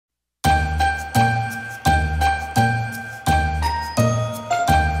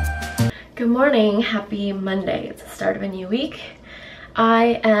Good morning, happy Monday. It's the start of a new week.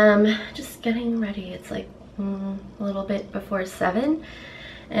 I am just getting ready. It's like a little bit before 7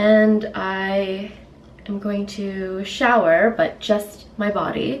 and I am going to shower, but just my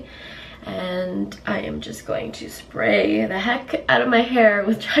body. And I am just going to spray the heck out of my hair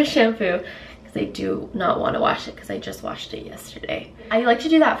with dry shampoo because I do not want to wash it because I just washed it yesterday. I like to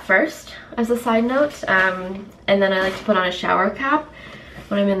do that first as a side note, and then I like to put on a shower cap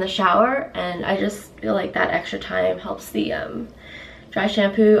when I'm in the shower, and I just feel like that extra time helps the dry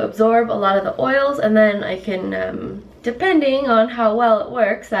shampoo absorb a lot of the oils, and then I can, depending on how well it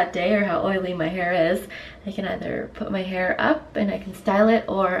works that day or how oily my hair is, I can either put my hair up and I can style it,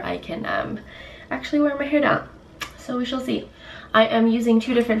 or I can actually wear my hair down. So we shall see. I am using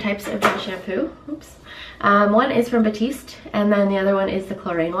two different types of dry shampoo. Oops. One is from Batiste, and then the other one is the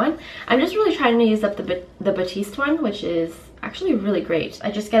Klorane one. I'm just really trying to use up the Batiste one, which is actually really great.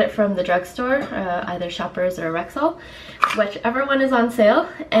 I just get it from the drugstore, either Shoppers or Rexall, whichever one is on sale.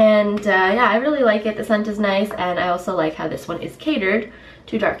 And yeah, I really like it. The scent is nice, and I also like how this one is catered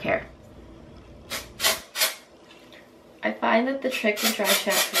to dark hair. I find that the trick with dry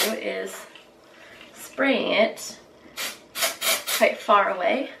shampoo is spraying it quite far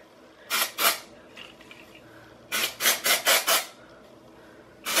away.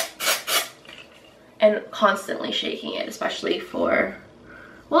 And constantly shaking it, especially for,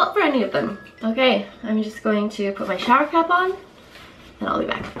 well, for any of them. Okay, I'm just going to put my shower cap on and I'll be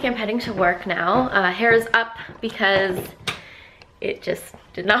back. Okay, I'm heading to work now. Hair is up because it just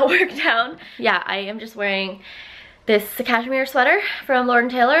did not work down. Yeah, I am just wearing this cashmere sweater from Lord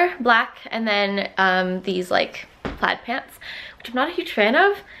 & Taylor, black, and then these like plaid pants, which I'm not a huge fan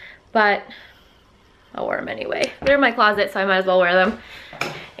of, but I'll wear them anyway. They're in my closet, so I might as well wear them.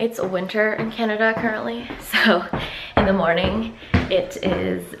 It's winter in Canada currently, so in the morning it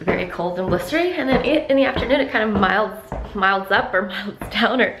is very cold and blistery, and then in the afternoon it kind of milds up or milds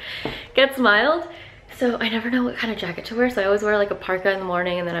down or gets mild. So I never know what kind of jacket to wear, so I always wear like a parka in the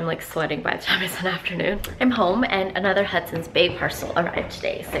morning, and then I'm like sweating by the time it's an afternoon. I'm home and another Hudson's Bay parcel arrived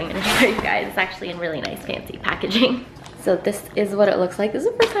today, so I'm gonna show you guys. It's actually in really nice fancy packaging. So this is what it looks like. This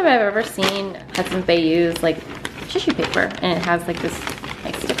is the first time I've ever seen Hudson's Bay use like tissue paper, and it has like this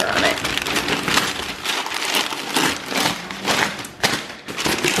nice sticker on it.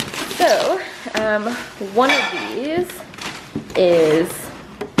 So one of these is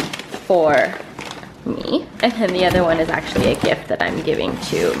for me, and then the other one is actually a gift that I'm giving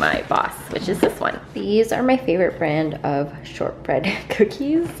to my boss, which is this one. These are my favorite brand of shortbread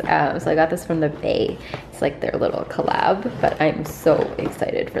cookies. So I got this from the Bay. It's like their little collab, but I'm so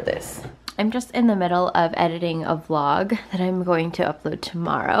excited for this. I'm just in the middle of editing a vlog that I'm going to upload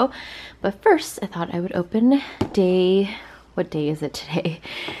tomorrow, but first I thought I would open day, what day is it today?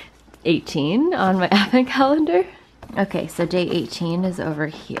 18 on my advent calendar. Okay, so day 18 is over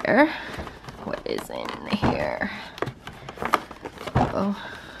here. What is in here? Oh,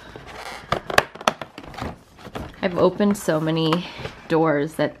 I've opened so many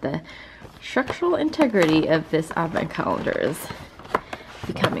doors that the structural integrity of this advent calendar is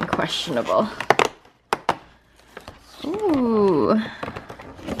becoming questionable. Ooh,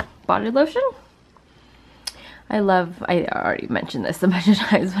 body lotion. I already mentioned this a bunch of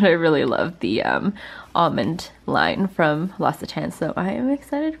times, but I really love the almond line from L'Occitane, so I am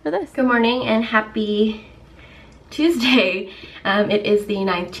excited for this. Good morning and happy Tuesday. It is the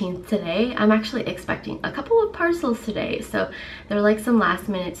 19th today. I'm actually expecting a couple of parcels today. So they're like some last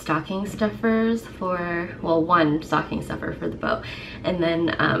minute stocking stuffers for, well, one stocking stuffer for the bow. And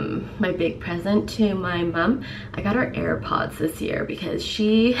then my big present to my mom. I got her Airpods this year because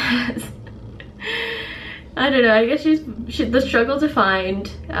she has, I don't know, I guess she's the struggle to find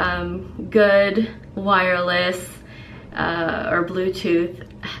good wireless or Bluetooth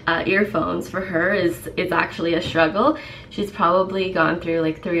earphones for her is actually a struggle. She's probably gone through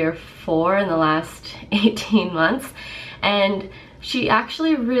like 3 or 4 in the last 18 months, and she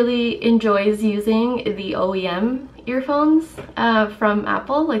actually really enjoys using the OEM earphones from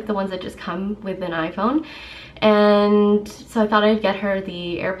Apple, like the ones that just come with an iPhone. And so I thought I'd get her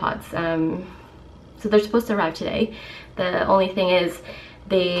the AirPods. So they're supposed to arrive today. The only thing is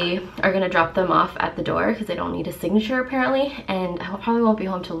they are gonna drop them off at the door because they don't need a signature apparently, and I probably won't be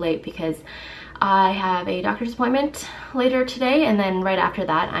home till late because I have a doctor's appointment later today, and then right after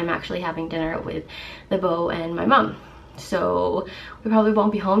that I'm actually having dinner with the beau and my mom. So we probably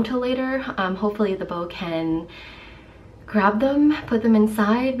won't be home till later. Hopefully the beau can grab them, put them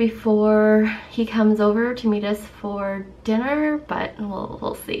inside before he comes over to meet us for dinner, but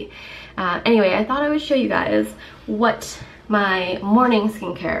we'll see. Anyway, I thought I would show you guys what my morning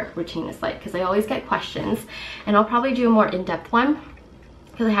skincare routine is like, because I always get questions, and I'll probably do a more in-depth one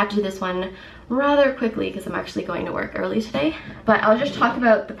because I have to do this one rather quickly because I'm actually going to work early today. But I'll just talk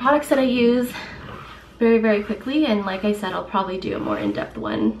about the products that I use very quickly, and like I said, I'll probably do a more in-depth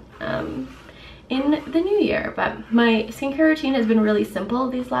one in the new year. But my skincare routine has been really simple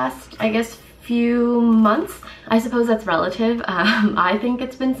these last, I guess, few months. I suppose that's relative. I think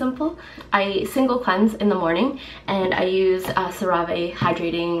it's been simple. I single cleanse in the morning, and I use Cerave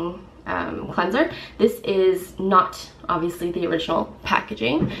Hydrating cleanser. This is not obviously the original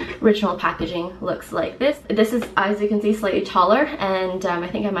packaging. Original packaging looks like this. This is, as you can see, slightly taller, and I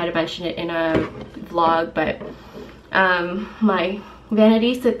think I might have mentioned it in a vlog, but my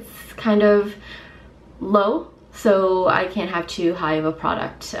vanity sits kind of low, so I can't have too high of a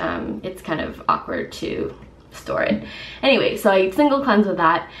product. It's kind of awkward to store it. Anyway, so I single cleanse with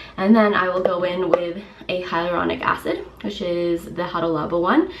that, and then I will go in with a hyaluronic acid, which is the Hada Labo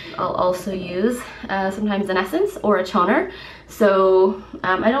one. I'll also use sometimes an essence or a toner. So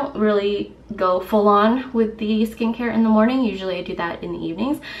I don't really go full on with the skincare in the morning. Usually I do that in the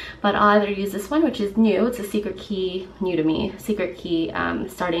evenings, but I'll either use this one, which is new. It's a Secret Key, new to me, Secret Key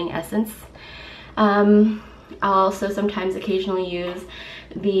starting essence. I'll also sometimes occasionally use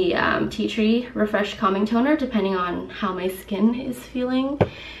the Tea Tree Refresh Calming Toner, depending on how my skin is feeling.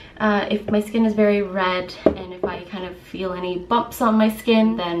 If my skin is very red, and if I kind of feel any bumps on my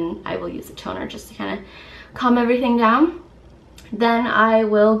skin, then I will use a toner just to kind of calm everything down. Then I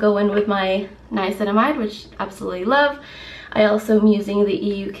will go in with my niacinamide, which I absolutely love. I also am using the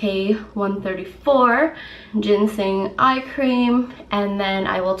EUK 134 Ginseng eye cream, and then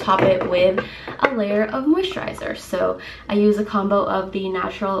I will top it with a layer of moisturizer. So I use a combo of the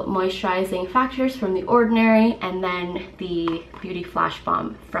natural moisturizing factors from the Ordinary, and then the Beauty Flash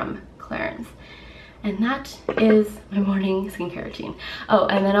Balm from Clarins. And that is my morning skincare routine. Oh,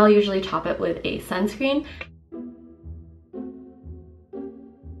 and then I'll usually top it with a sunscreen.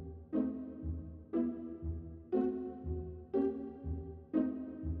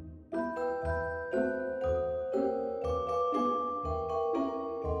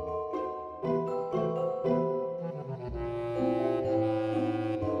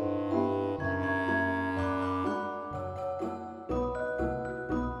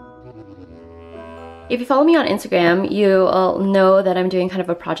 If you follow me on Instagram, you'll know that I'm doing kind of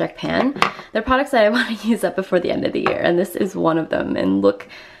a project pan. They're products that I want to use up before the end of the year, and this is one of them. And look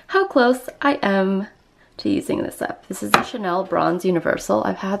how close I am to using this up. This is the Chanel Bronze Universal.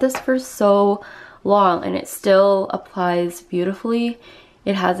 I've had this for so long, and it still applies beautifully.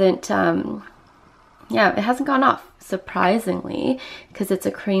 It hasn't, yeah, it hasn't gone off, surprisingly, because it's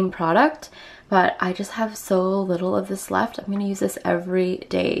a cream product. But I just have so little of this left. I'm gonna use this every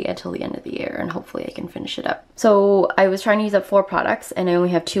day until the end of the year, and hopefully I can finish it up. So I was trying to use up 4 products, and I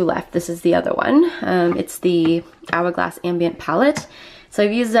only have 2 left. This is the other one. It's the Hourglass Ambient Palette. So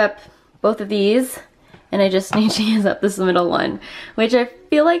I've used up both of these, and I just need to use up this middle one, which I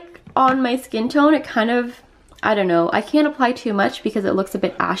feel like on my skin tone, it kind of, I don't know, I can't apply too much because it looks a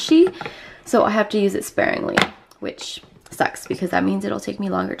bit ashy, so I have to use it sparingly, which sucks because that means it'll take me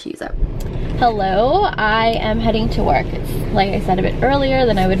longer to use up. Hello, I am heading to work. It's, like I said, a bit earlier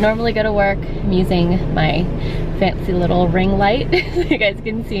than I would normally go to work. I'm using my fancy little ring light so you guys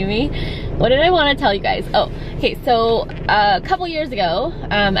can see me. What did I want to tell you guys? Oh, okay, so a couple years ago,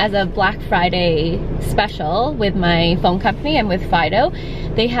 as a Black Friday special with my phone company, I'm with Fido,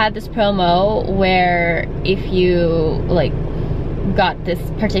 they had this promo where if you like got this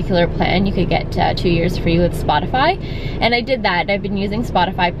particular plan, you could get 2 years free with Spotify, and I did that. I've been using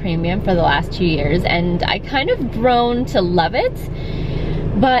Spotify Premium for the last 2 years, and I kind of grown to love it.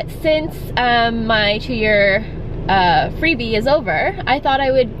 But since my 2-year freebie is over, I thought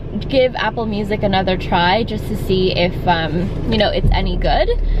I would give Apple Music another try just to see if you know, it's any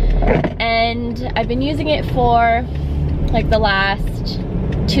good. And I've been using it for like the last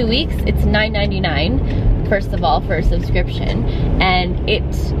 2 weeks. It's $9.99 first of all for a subscription, and it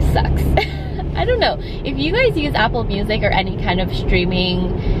sucks. I don't know if you guys use Apple Music or any kind of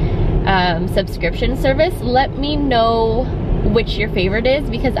streaming subscription service. Let me know which your favorite is,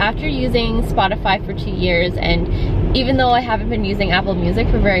 because after using Spotify for 2 years, and even though I haven't been using Apple Music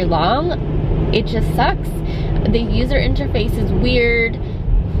for very long, it just sucks. The user interface is weird.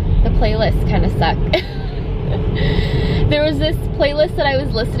 The playlists kind of suck. There was this playlist that I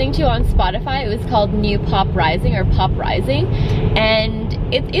was listening to on Spotify. It was called New Pop Rising or Pop Rising, and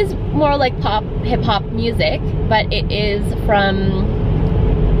it is more like pop, hip-hop music, but it is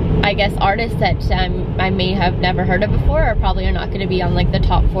from, I guess, artists that I may have never heard of before, or probably are not going to be on like the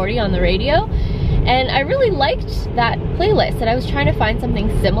top 40 on the radio. And I really liked that playlist, and I was trying to find something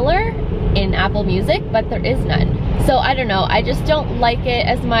similar in Apple Music, but there is none. So I don't know, I just don't like it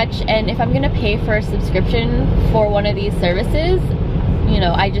as much, and if I'm gonna pay for a subscription for one of these services, you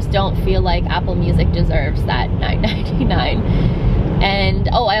know, I just don't feel like Apple Music deserves that $9.99. And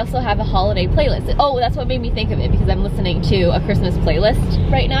oh, I also have a holiday playlist. Oh, that's what made me think of it, because I'm listening to a Christmas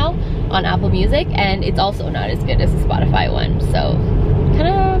playlist right now on Apple Music, and it's also not as good as the Spotify one, so kind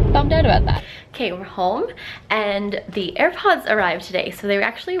of bummed out about that. Okay, we're home, and the AirPods arrived today. So they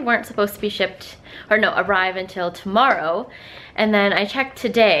actually weren't supposed to be shipped, or no, arrive until tomorrow. And then I checked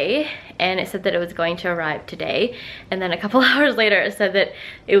today, and it said that it was going to arrive today. And then a couple hours later, it said that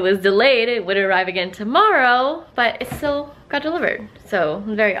it was delayed. It would arrive again tomorrow, but it still got delivered. So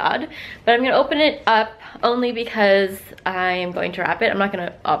very odd. But I'm gonna open it up only because I'm going to wrap it. I'm not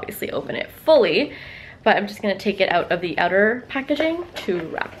gonna obviously open it fully, but I'm just gonna take it out of the outer packaging to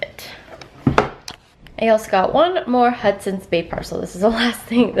wrap it. I also got one more Hudson's Bay parcel. This is the last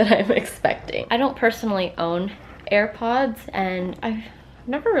thing that I'm expecting. I don't personally own AirPods, and I've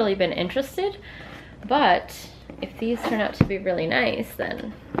never really been interested, but if these turn out to be really nice,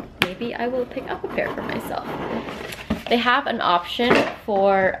 then maybe I will pick up a pair for myself. They have an option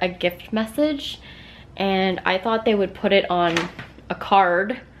for a gift message, and I thought they would put it on a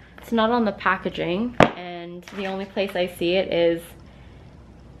card. It's not on the packaging, and the only place I see it is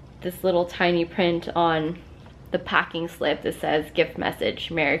this little tiny print on the packing slip that says gift message,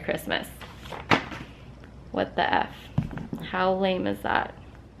 Merry Christmas. What the F? How lame is that?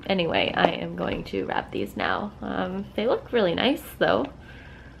 Anyway, I am going to wrap these now. They look really nice though.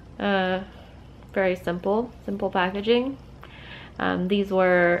 Very simple packaging. These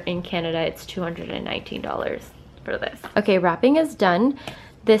were in Canada, it's $219 for this. Okay, wrapping is done.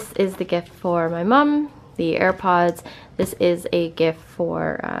 This is the gift for my mom, the AirPods. This is a gift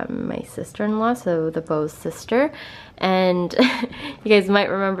for my sister-in-law, so the beau's sister. And you guys might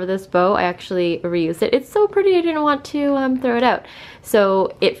remember this bow. I actually reused it. It's so pretty, I didn't want to throw it out.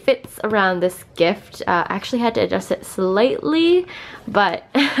 So it fits around this gift. I actually had to adjust it slightly, but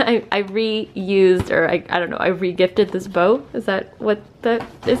I reused, or I don't know, I re-gifted this bow. Is that what that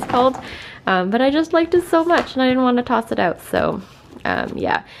is called? But I just liked it so much and I didn't want to toss it out. So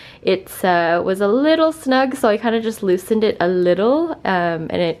yeah, it was a little snug, so I kind of just loosened it a little,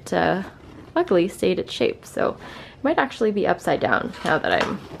 and it luckily stayed its shape. So it might actually be upside down now that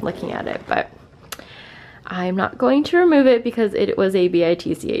I'm looking at it, but I'm not going to remove it because it was a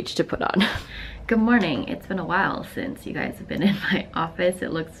BITCH to put on. Good morning. It's been a while since you guys have been in my office.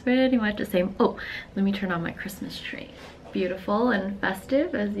 It looks pretty much the same. Oh, let me turn on my Christmas tree. Beautiful and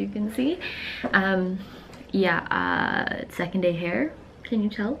festive, as you can see. Yeah, second day hair. Can you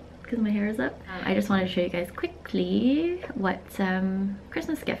tell? Because my hair is up. I just wanted to show you guys quickly what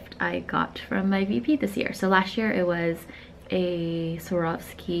Christmas gift I got from my VP this year. So last year it was a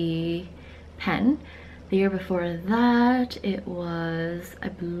Swarovski pen. The year before that it was, I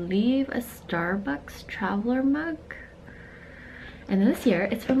believe, a Starbucks traveler mug. And then this year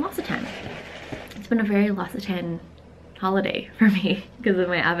it's from L'Occitane. It's been a very L'Occitane holiday for me because of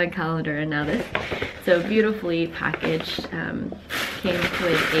my advent calendar and now this. So beautifully packaged, came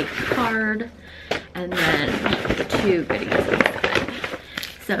with a card and then 2 goodies inside.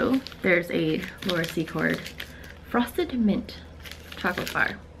 So there's a Laura Secord Frosted Mint chocolate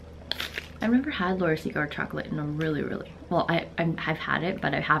bar. I've never had Laura Secord chocolate in a really, well, I've had it,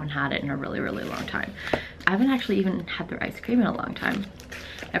 but I haven't had it in a really long time. I haven't actually even had their ice cream in a long time,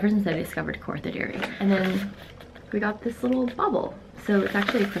 ever since I discovered Cortha Dairy. And then we got this little bauble. So it's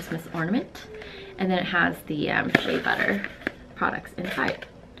actually a Christmas ornament, and then it has the shea butter products inside.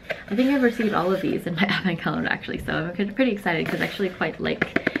 I think I've received all of these in my advent calendar actually, so I'm pretty excited because I actually quite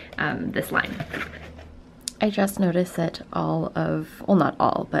like this line. I just noticed that all of, well, not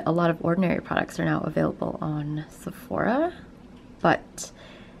all, but a lot of Ordinary products are now available on Sephora, but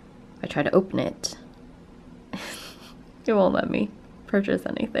I try to open it. It won't let me purchase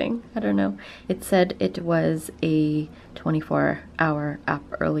anything. I don't know. It said it was a 24-hour app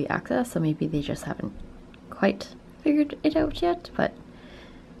early access, so maybe they just haven't quite figured it out yet, but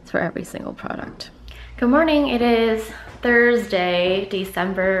it's for every single product. Good morning. It is Thursday,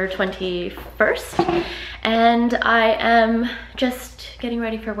 December 21st, and I am just getting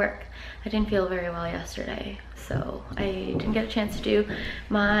ready for work. I didn't feel very well yesterday, so I didn't get a chance to do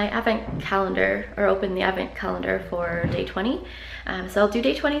my advent calendar or open the advent calendar for day 20. So I'll do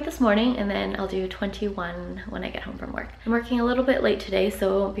day 20 this morning, and then I'll do 21 when I get home from work. I'm working a little bit late today, so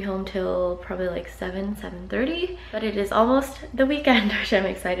I won't be home till probably like 7:30, but it is almost the weekend, which I'm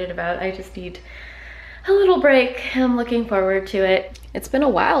excited about. I just need a little break. I'm looking forward to it. It's been a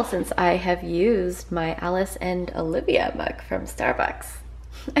while since I have used my Alice and Olivia mug from Starbucks.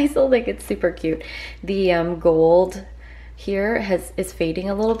 I still think it's super cute. The gold here is fading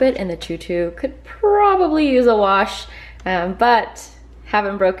a little bit, and the tutu could probably use a wash, but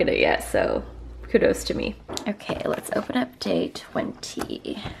haven't broken it yet, so kudos to me. Okay, let's open up day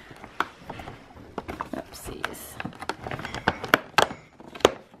 20. Oopsies.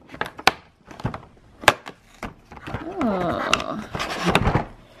 Oh,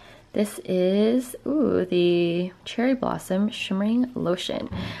 this is, ooh, the Cherry Blossom Shimmering Lotion.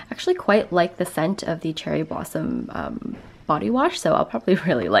 I actually quite like the scent of the Cherry Blossom body wash, so I'll probably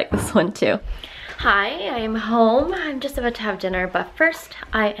really like this one too. Hi, I'm home. I'm just about to have dinner, but first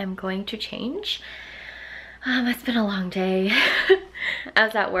I am going to change. It's been a long day. I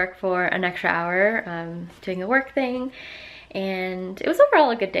was at work for an extra hour doing a work thing, and it was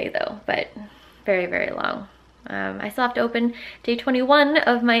overall a good day though, but very, very long. I still have to open day 21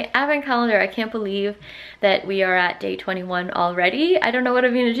 of my advent calendar. I can't believe that we are at day 21 already. I don't know what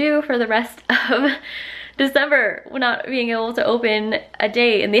I'm gonna do for the rest of December, not being able to open a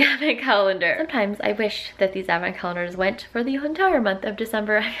day in the advent calendar. Sometimes I wish that these advent calendars went for the entire month of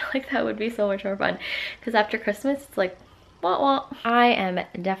December. I feel like that would be so much more fun, because after Christmas it's like, wah wah. I am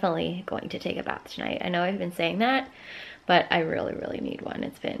definitely going to take a bath tonight. I know I've been saying that, but I really, really need one.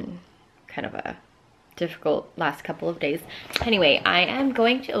 It's been kind of a difficult last couple of days. Anyway, I am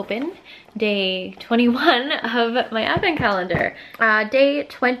going to open day 21 of my advent calendar. Day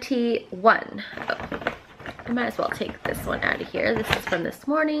 21. Oh, I might as well take this one out of here. This is from this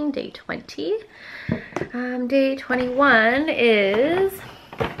morning, day 20. Day 21 is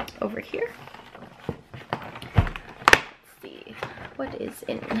over here. Let's see, what is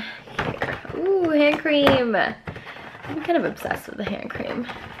in here? Ooh, hand cream. I'm kind of obsessed with the hand cream.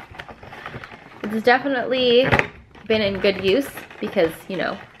 It's definitely been in good use because, you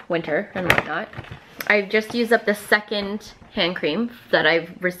know, winter and whatnot. I've just used up the second hand cream that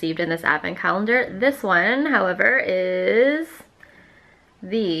I've received in this advent calendar. This one, however, is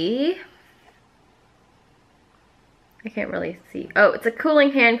the, I can't really see. Oh, it's a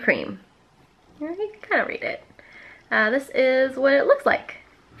cooling hand cream. You can kind of read it. This is what it looks like.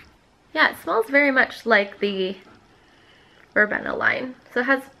 Yeah, it smells very much like the Urbana line. So it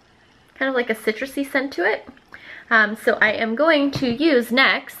has kind of like a citrusy scent to it. So I am going to use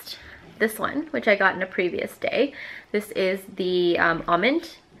next this one, which I got in a previous day. This is the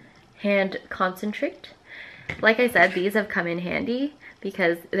Almond Hand Concentrate. Like I said, these have come in handy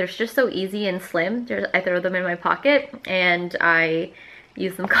because they're just so easy and slim. I throw them in my pocket and I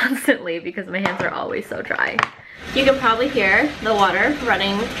use them constantly because my hands are always so dry. You can probably hear the water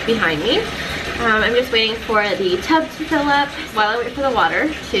running behind me. I'm just waiting for the tub to fill up. While I wait for the water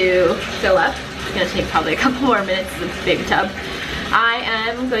to fill up, it's gonna take probably a couple more minutes, this big tub, I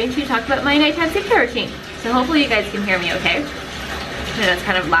am going to talk about my nighttime skincare routine. So hopefully you guys can hear me okay. I know it's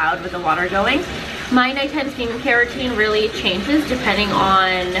kind of loud with the water going. My nighttime skincare routine really changes depending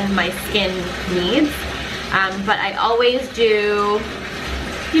on my skin needs. But I always do,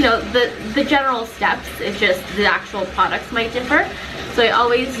 you know, the general steps. It's just the actual products might differ. So I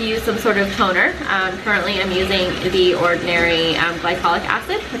always use some sort of toner. Currently I'm using the Ordinary Glycolic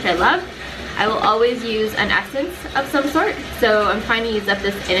acid, which I love. I will always use an essence of some sort. So I'm trying to use up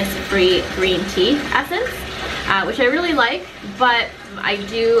this Innisfree Green Tea essence, which I really like, but I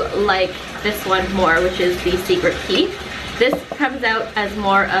do like this one more, which is the Secret Key. This comes out as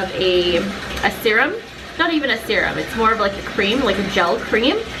more of a serum. Not even a serum, it's more of like a cream, like a gel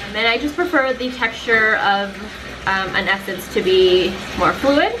cream. And I just prefer the texture of an essence to be more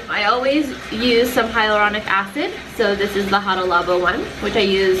fluid. I always use some hyaluronic acid, so this is the Hada Labo one, which I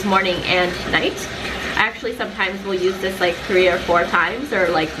use morning and night. I actually sometimes will use this like 3 or 4 times, or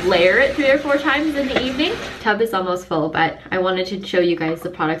like layer it 3 or 4 times in the evening. Tub is almost full, but I wanted to show you guys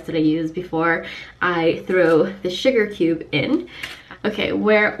the products that I use before I throw the sugar cube in. Okay,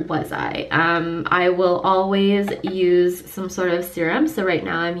 where was I? I will always use some sort of serum. So right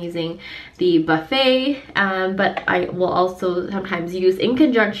now I'm using the Buffet, but I will also sometimes use in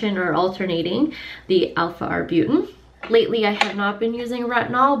conjunction or alternating the Alpha Arbutin. Lately I have not been using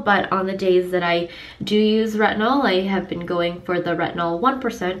retinol, but on the days that I do use retinol, I have been going for the retinol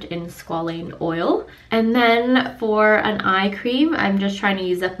 1% in squalane oil. And then for an eye cream, I'm just trying to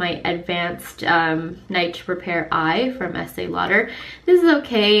use up my Advanced Night Repair Eye from Estee Lauder. This is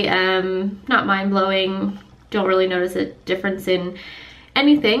okay, not mind-blowing, don't really notice a difference in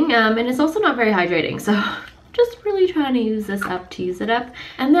anything, and it's also not very hydrating, so just really trying to use this up to use it up.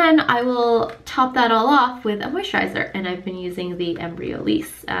 And then I will top that all off with a moisturizer, and I've been using the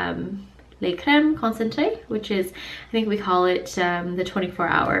Embryolisse Le Crème Concentré, which is, I think we call it the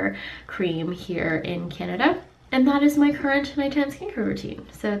 24-hour cream here in Canada. And that is my current nighttime skincare routine.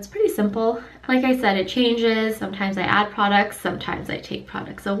 So it's pretty simple. Like I said, it changes. Sometimes I add products, sometimes I take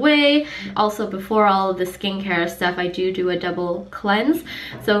products away. Also, before all of the skincare stuff, I do a double cleanse.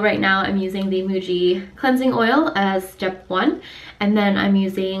 So right now I'm using the Muji cleansing oil as step 1. And then I'm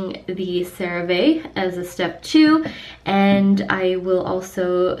using the Cerave as a step 2. And I will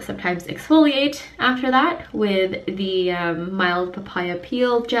also sometimes exfoliate after that with the mild papaya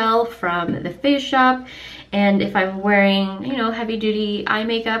peel gel from the Face Shop. And if I'm wearing, you know, heavy duty eye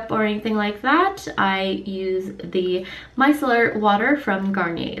makeup or anything like that, I use the micellar water from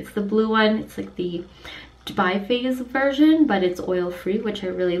Garnier. It's the blue one. It's like the biphase version, but it's oil free, which I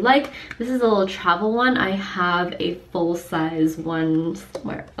really like. This is a little travel one. I have a full size one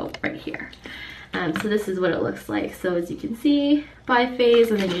somewhere, oh, right here. So this is what it looks like. So as you can see, biphase,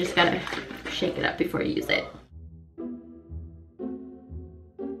 and then you just gotta shake it up before you use it.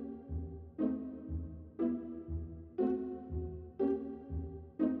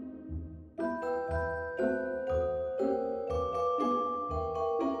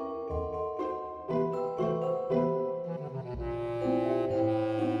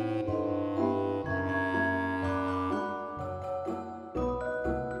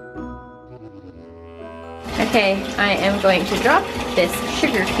 Okay, I am going to drop this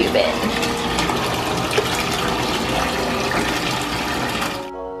sugar cube in.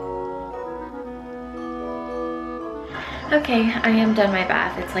 Okay, I am done my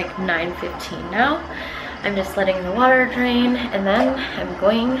bath. It's like 9:15 now. I'm just letting the water drain and then I'm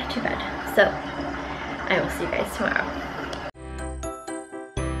going to bed. So I will see you guys tomorrow.